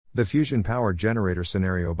The Fusion Power Generator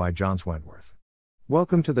Scenario by John Wentworth.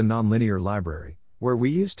 Welcome to the Nonlinear Library, where we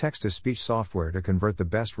use text-to-speech software to convert the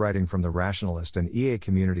best writing from the Rationalist and EA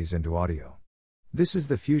communities into audio. This is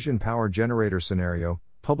the Fusion Power Generator Scenario,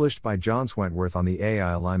 published by John Wentworth on the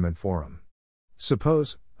AI Alignment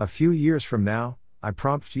Forum.Suppose, a few years from now, I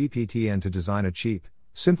prompt GPT-N to design a cheap,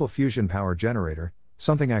 simple fusion power generator,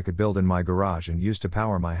 something I could build in my garage and use to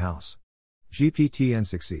power my house. GPT-N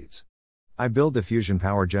succeeds. I build the fusion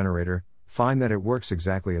power generator, find that it works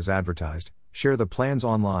exactly as advertised, share the plans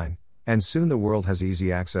online, and soon the world has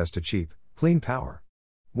easy access to cheap, clean power.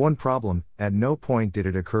 One problem: at no point did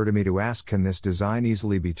it occur to me to ask, can this design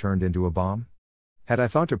easily be turned into a bomb? Had I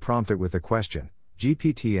thought to prompt it with the question,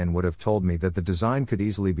 GPT-N would have told me that the design could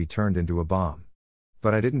easily be turned into a bomb.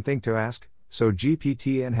 But I didn't think to ask, so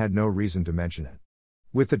GPT-N had no reason to mention it.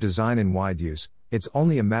 With the design in wide use, it's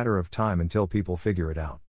only a matter of time until people figure it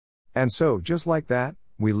out. And so, just like that,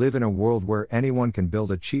 we live in a world where anyone can build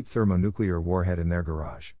a cheap thermonuclear warhead in their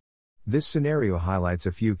garage. This scenario highlights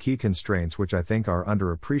a few key constraints which I think are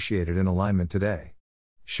underappreciated in alignment today.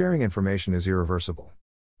 Sharing information is irreversible.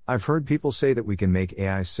 I've heard people say that we can make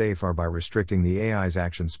AI safer by restricting the AI's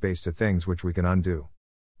action space to things which we can undo.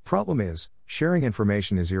 Problem is, sharing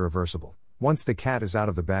information is irreversible. Once the cat is out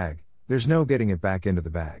of the bag, there's no getting it back into the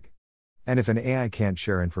bag. And if an AI can't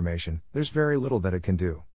share information, there's very little that it can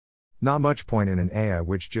do. Not much point in an AI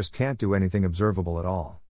which just can't do anything observable at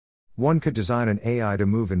all. One could design an AI to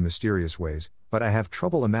move in mysterious ways, but I have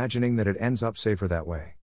trouble imagining that it ends up safer that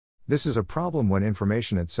way. This is a problem when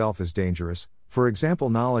information itself is dangerous, for example,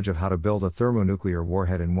 knowledge of how to build a thermonuclear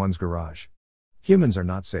warhead in one's garage. Humans are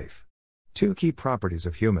not safe. Two key properties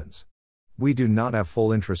of humans. We do not have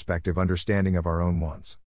full introspective understanding of our own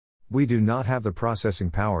wants. We do not have the processing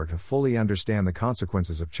power to fully understand the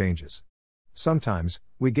consequences of changes. Sometimes,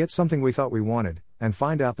 we get something we thought we wanted, and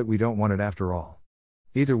find out that we don't want it after all.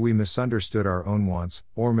 Either we misunderstood our own wants,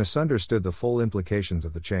 or misunderstood the full implications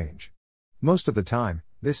of the change. Most of the time,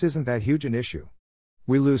 this isn't that huge an issue.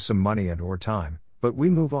 We lose some money and/or time, but we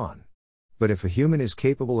move on. But if a human is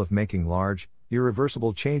capable of making large,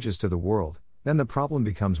 irreversible changes to the world, then the problem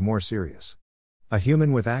becomes more serious. A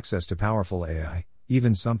human with access to powerful AI,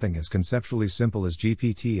 even something as conceptually simple as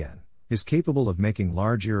GPT-N, is capable of making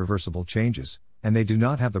large irreversible changes, and they do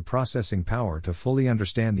not have the processing power to fully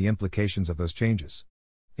understand the implications of those changes.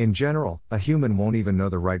 In general, a human won't even know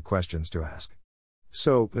the right questions to ask.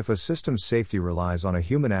 So, if a system's safety relies on a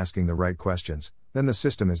human asking the right questions, then the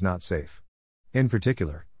system is not safe. In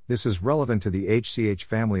particular, this is relevant to the HCH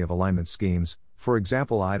family of alignment schemes, for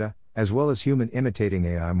example IDA, as well as human-imitating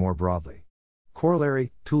AI more broadly.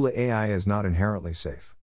 Corollary: tool AI is not inherently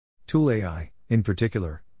safe. Tool AI, in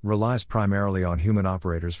particular, relies primarily on human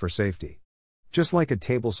operators for safety. Just like a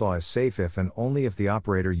tablesaw is safe if and only if the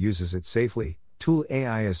operator uses it safely, tool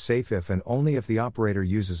AI is safe if and only if the operator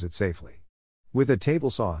uses it safely. With a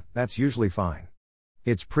tablesaw, that's usually fine.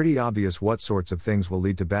 It's pretty obvious what sorts of things will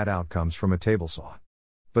lead to bad outcomes from a tablesaw.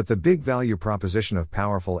 But the big value proposition of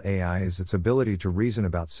powerful AI is its ability to reason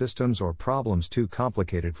about systems or problems too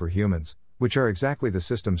complicated for humans, which are exactly the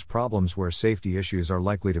system's problems where safety issues are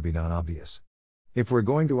likely to be non-obvious. If we're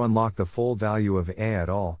going to unlock the full value of AI at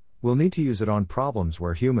all, we'll need to use it on problems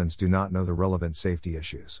where humans do not know the relevant safety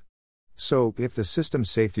issues. So, if the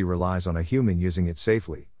system's safety relies on a human using it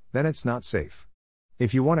safely, then it's not safe.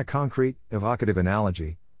 If you want a concrete, evocative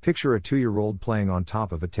analogy, picture a 2-year-old playing on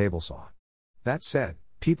top of a table saw. That said,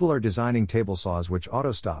 people are designing table saws which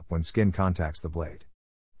auto-stop when skin contacts the blade.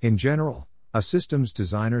 In general, a system's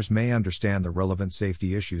designers may understand the relevant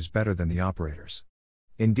safety issues better than the operators.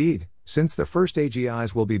 Indeed, since the first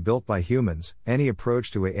AGIs will be built by humans, any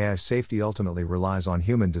approach to AI safety ultimately relies on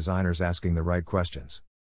human designers asking the right questions.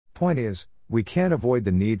 Point is, we can't avoid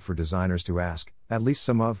the need for designers to ask, at least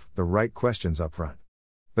some of, the right questions up front.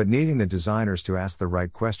 But needing the designers to ask the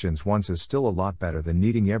right questions once is still a lot better than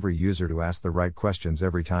needing every user to ask the right questions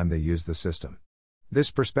every time they use the system.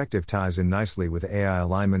 This perspective ties in nicely with AI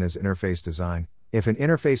alignment as interface design. If an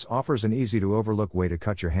interface offers an easy-to-overlook way to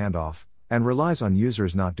cut your hand off, and relies on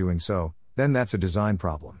users not doing so, then that's a design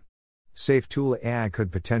problem. SafeTool AI could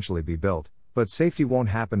potentially be built, but safety won't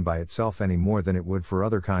happen by itself any more than it would for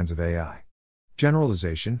other kinds of AI.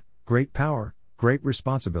 Generalization: great power, great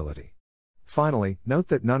responsibility. Finally, note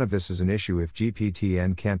that none of this is an issue if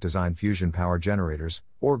GPT-N can't design fusion power generators,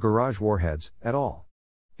 or garage warheads, at all.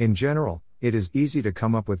 In general, it is easy to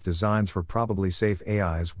come up with designs for probably safe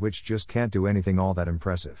AIs which just can't do anything all that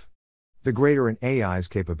impressive. The greater an AI's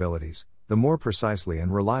capabilities, the more precisely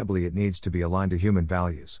and reliably it needs to be aligned to human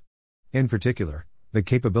values. In particular, The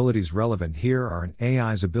capabilities relevant here are an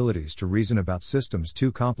AI's abilities to reason about systems too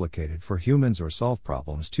complicated for humans or solve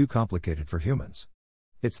problems too complicated for humans.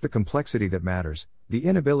 It's the complexity that matters, the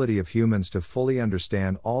inability of humans to fully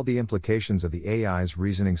understand all the implications of the AI's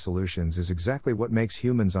reasoning solutions is exactly what makes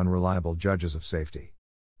humans unreliable judges of safety.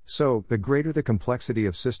 So, the greater the complexity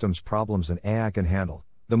of systems problems an AI can handle,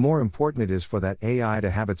 the more important it is for that AI to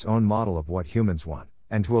have its own model of what humans want,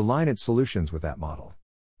 and to align its solutions with that model.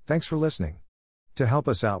 Thanks for listening. To help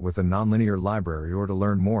us out with the Nonlinear Library or to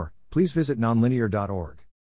learn more, please visit nonlinear.org.